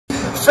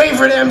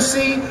favorite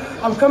MC.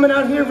 I'm coming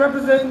out here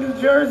representing New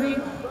Jersey.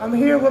 I'm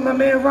here with my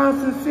man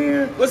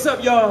RonSyncere. What's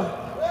up, y'all?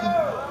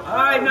 All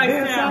right,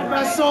 Nicetown.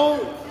 My soul.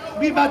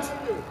 Be about to...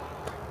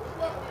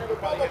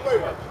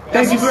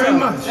 Thank you very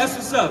much. That's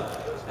what's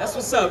up. That's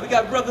what's up. We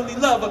got brotherly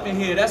love up in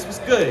here. That's what's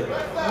good.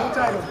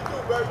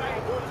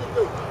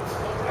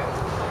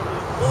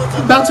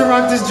 About to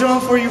rock this drum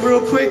for you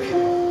real quick.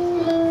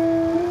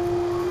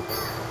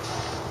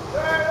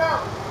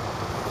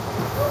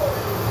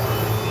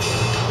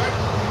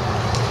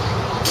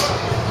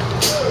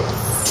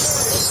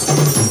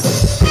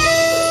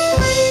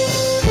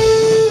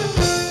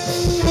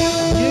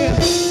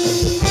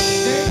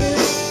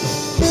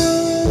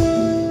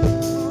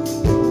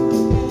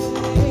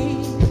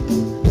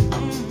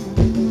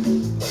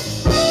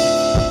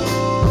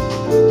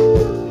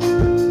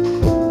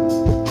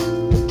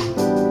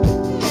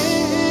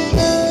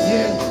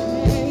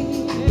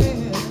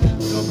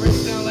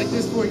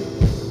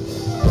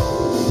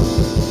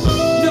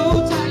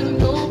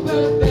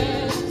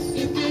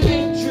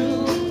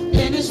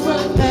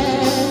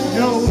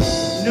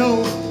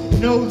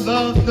 No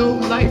love, no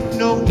life,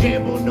 no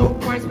gamble, no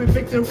price. When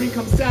victory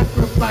comes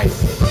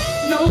sacrifice.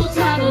 No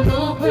title,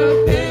 no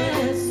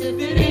purpose. If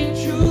it ain't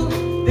true,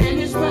 then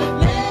it's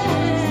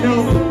worthless.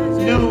 No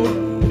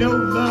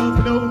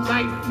love, no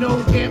life,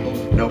 no gamble,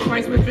 no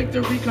price. When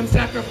victory comes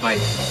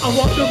sacrifice. I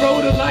walk the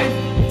road of life,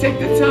 take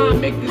the time,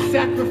 make the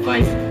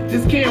sacrifice.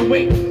 Just can't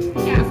wait,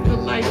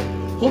 afterlife.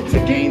 Hope to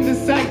gain the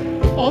sight.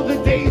 All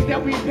the days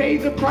that we pay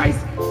the price,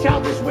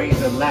 childish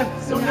ways are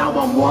left, so now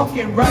I'm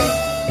walking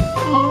right.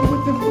 On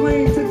with the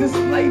flame to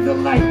display the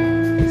light.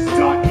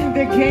 Starting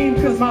the game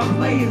cause my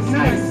play is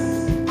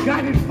nice.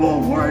 Guided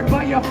forward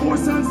by your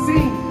force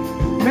unseen.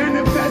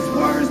 Manifest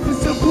words to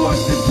support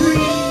the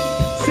dream.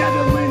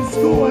 Settling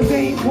scores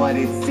ain't what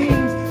it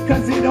seems,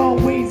 cause it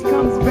always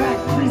comes back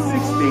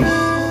 316.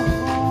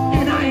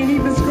 And I ain't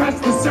even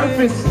scratched the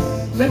surface.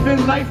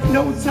 Living life,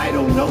 no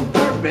title, no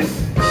purpose.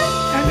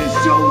 And it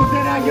shows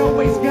that I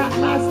always got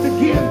lots to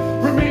give.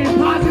 Remain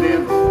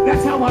positive,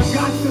 that's how I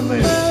got to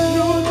live.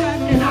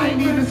 And I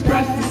ain't even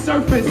scratched the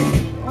surface.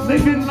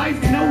 Living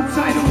life, no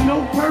title,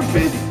 no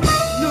purpose.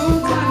 No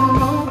title,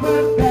 no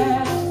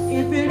purpose.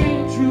 If it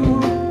ain't true,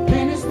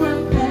 then it's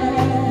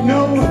worthless.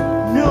 No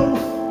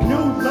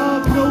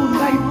love, no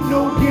life,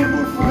 no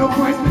gamble, no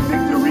price. When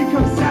victory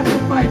comes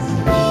sacrifice.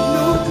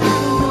 No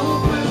title, no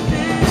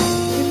purpose.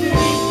 If it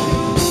ain't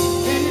true,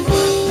 then it's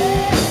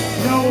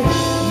worthless.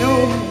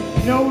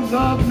 No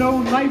love, no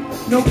life,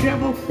 no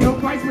gamble, no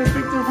price. When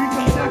victory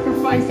comes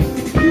sacrifice.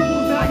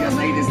 Pupils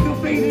dilated, still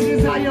faded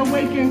as I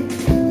awaken.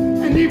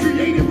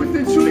 Inebriated with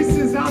the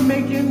choices I'm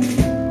making.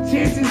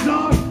 Chances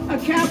are a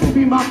cab will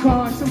be my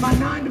car to my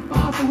 9 to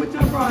 5 for which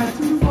I ride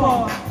too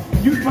far.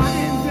 Use my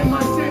ends and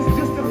my sense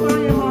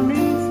justifying my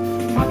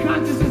means. My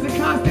conscience is a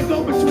constant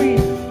go-between.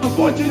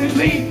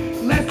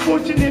 Unfortunately, less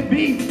fortunate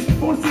be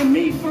forcing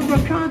me for a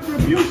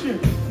contribution.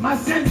 My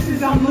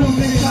senses I'm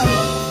losing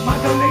color. My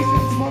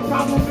donations more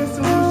problem than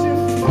solution.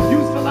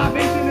 Useful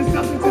libation and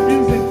substance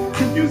abusing.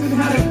 Confusing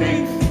how to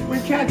think.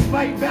 Cats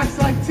fight backs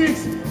like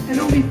ticks, and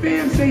only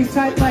fam stays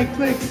tight like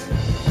clicks.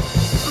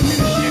 I'm in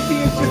a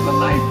championship for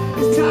life,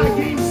 it's tied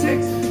game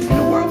 6. In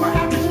a world where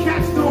average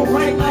cats don't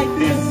write like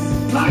this.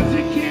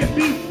 Logic can't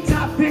be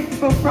top pick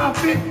for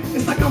profit.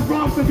 It's like I'm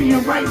wrong for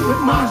being right with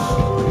Mosh.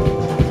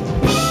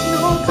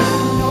 No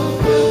time, no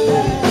purpose.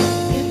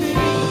 If it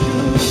ain't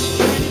true,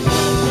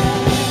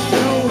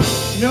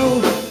 No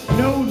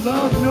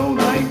love, no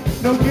life,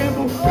 no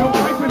gamble, no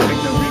price when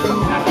victory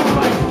comes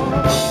sacrifice.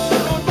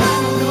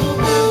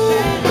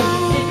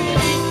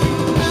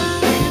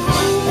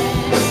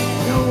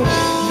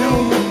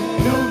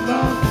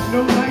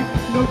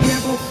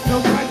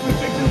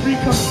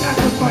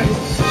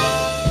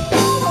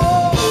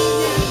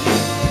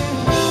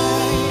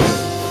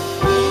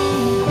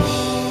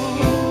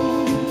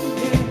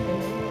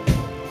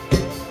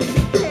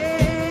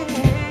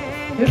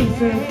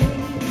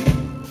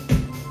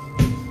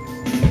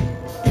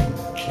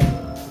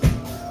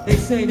 They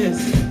say this,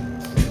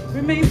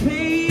 remain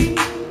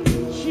patient,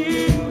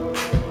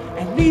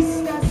 at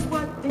least that's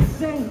what they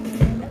say,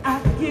 and I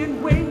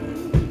can't wait.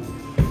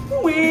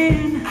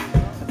 When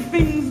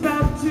things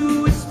about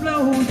to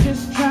explode,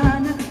 just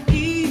trying to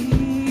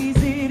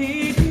ease it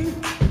in,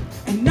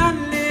 and not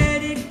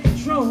let it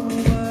control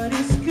what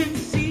is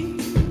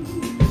conceived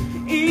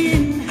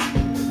in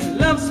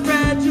love's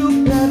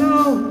fragile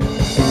petals.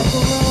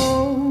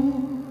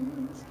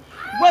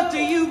 What do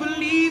you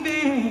believe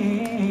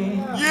in?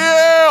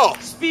 Yeah!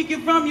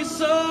 Speaking from your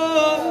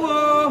soul,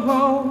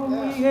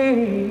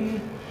 yeah.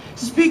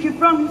 Speaking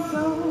from your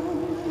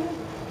soul.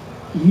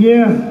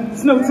 Yeah,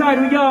 it's no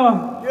title,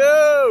 y'all.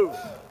 Yo!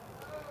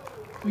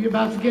 We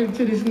about to get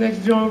into this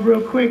next joint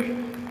real quick.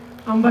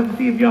 I'm about to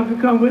see if y'all can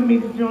come with me.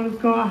 This joint is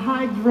called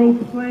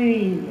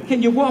Hydroplane.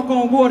 Can you walk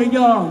on water,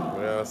 y'all?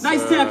 Yes,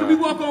 Nicetown, can we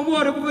walk on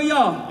water with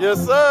y'all?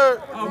 Yes, sir.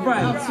 All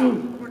right.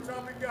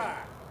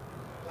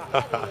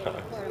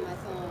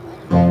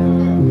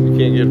 You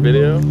can't get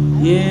video?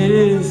 Yeah, it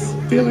is.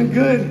 Feeling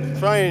good.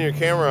 Try in your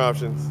camera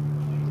options.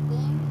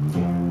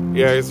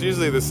 Yeah, it's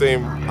usually the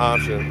same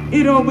option.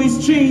 It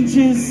always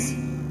changes.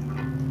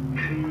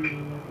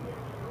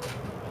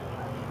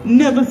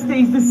 Never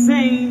stays the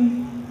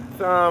same.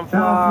 Time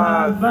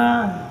flies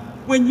by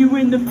when you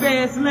in the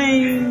fast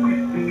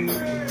lane.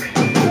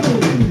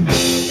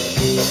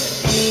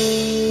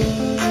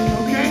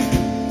 Okay?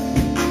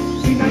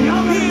 See, now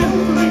y'all gotta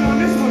vote for me on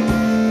this one.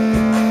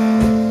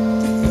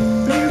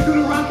 So you do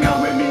the rock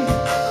out with me.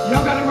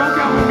 Y'all gotta rock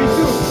out with me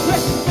too.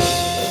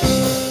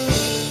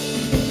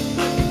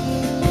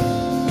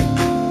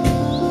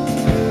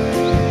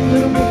 A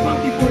little bit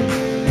funky for you.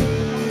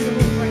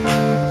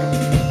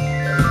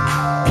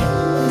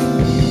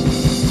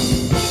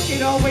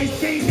 It always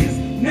changes,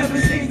 never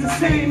stays the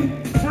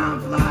same.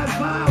 Time flies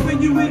by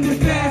when you in the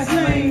fast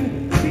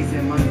lane.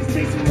 Chasing money,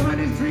 chasing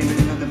hundreds,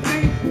 dreaming of the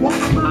fame. Walk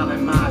a mile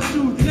in my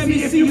shoes. Let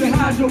me see your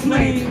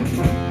hydroplane.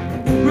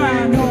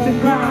 Grind on,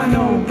 grind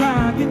on,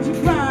 grind. Get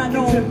your grind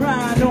on,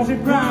 grind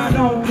on, grind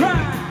on,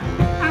 grind.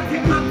 I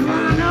get my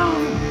grind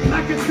on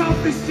like a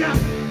coffee shop.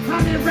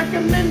 Highly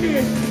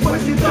recommended,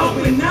 but you thought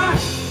we're not.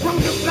 From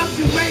the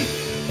fluctuate,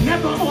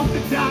 never off the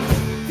dock.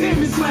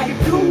 Damn, it's like a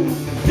cool,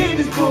 damn,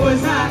 this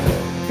boy's hot.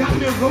 Got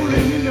me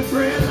rolling in the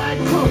bread like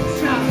pork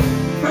chop.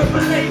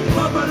 Percolate,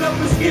 bubble up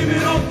and skim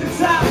it off the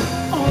top.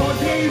 All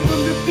day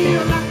from the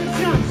field like a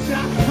jump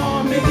shot.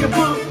 Oh, make your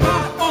bump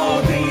pop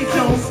all day, it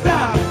don't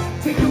stop.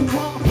 Take a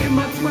walk in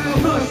my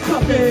 12-month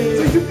puppet,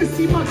 so you can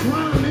see my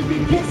grind and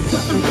you get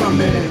something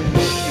from it.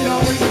 It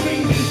always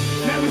changes,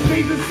 never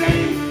stays the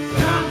same.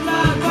 Time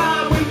flies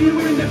by when you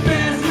in the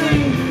fast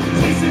lane.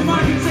 Chasing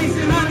money,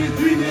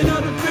 dreaming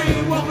of the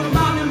fame. Walk a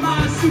mile in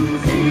my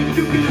shoes, see if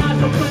you can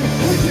hydroplane.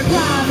 Put your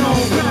grind on,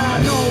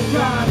 grind on,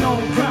 grind on,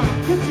 grind.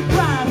 Put your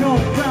grind on,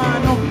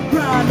 grind on,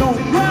 grind on,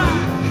 grind.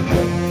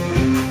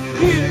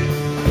 Yeah,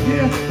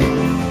 yeah.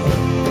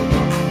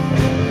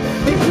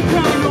 Put your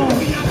grind on.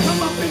 When I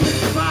come up in the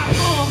spot,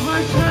 all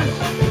hush, hush.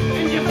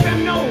 And you can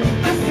know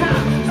this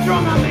time,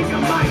 strong I make a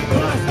mic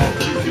bust.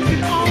 You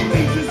can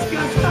always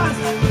discuss us.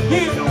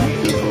 Yeah, don't hit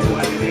me for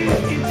what it is,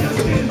 it just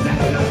is that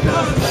just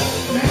us.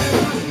 Man,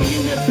 rush me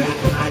in the back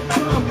like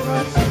drum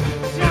rush.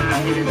 Shine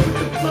hit it with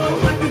the flow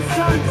like the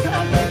sun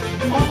touch.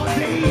 All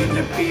day in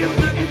the field,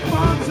 nothing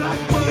bombs up.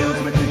 Deals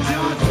with the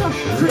jobs up,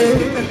 Chris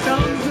with the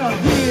thumbs up.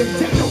 Yeah,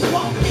 take a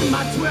walk in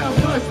my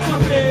 12-bus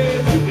puppet.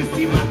 You can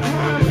see my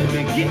grind and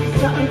then get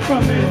something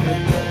from it.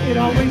 It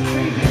always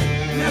changes,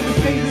 never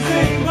stays the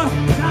same.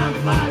 Time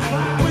flies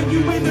by when you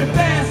in the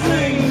fast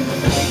lane.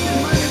 Chasing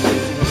money,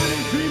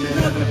 dreaming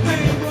of the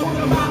fame. Walk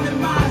a mile in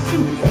my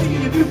shoes,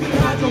 seeing if you can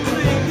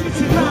hydroplane. Get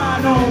your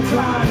grind on,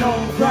 grind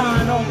on,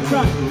 grind on,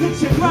 grind.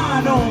 Get your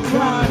grind on,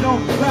 grind on,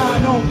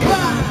 grind on,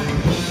 grind.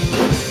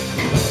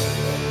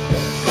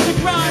 Get your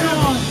grind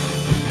on.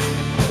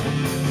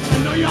 I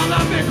know y'all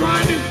out there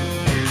grinding.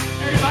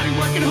 Everybody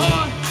working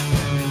hard.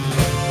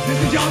 This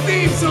is y'all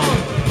theme song.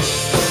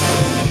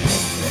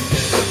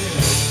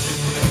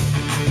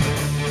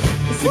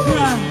 It's a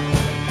grind.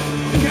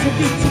 Get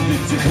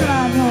your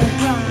grind on,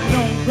 grind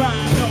on,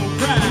 grind on,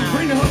 grind.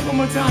 Bring the hook one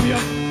more time, yo.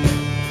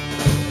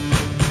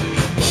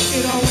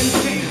 It always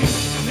changes,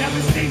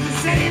 never stays the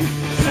same.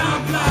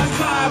 Time flies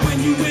by when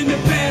you in the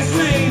fast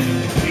lane.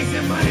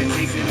 Chasing money,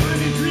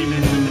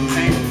 dreaming of the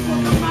fame.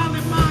 Walk a mile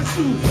in my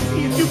shoes,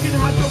 see if you can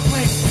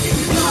hydroplane. Get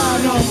your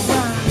grind on,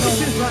 grind on,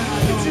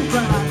 grind on,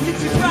 grind. Get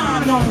your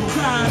grind on,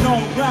 grind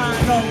on,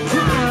 grind on,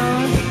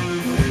 grind.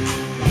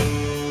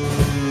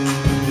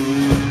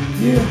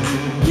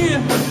 Yeah.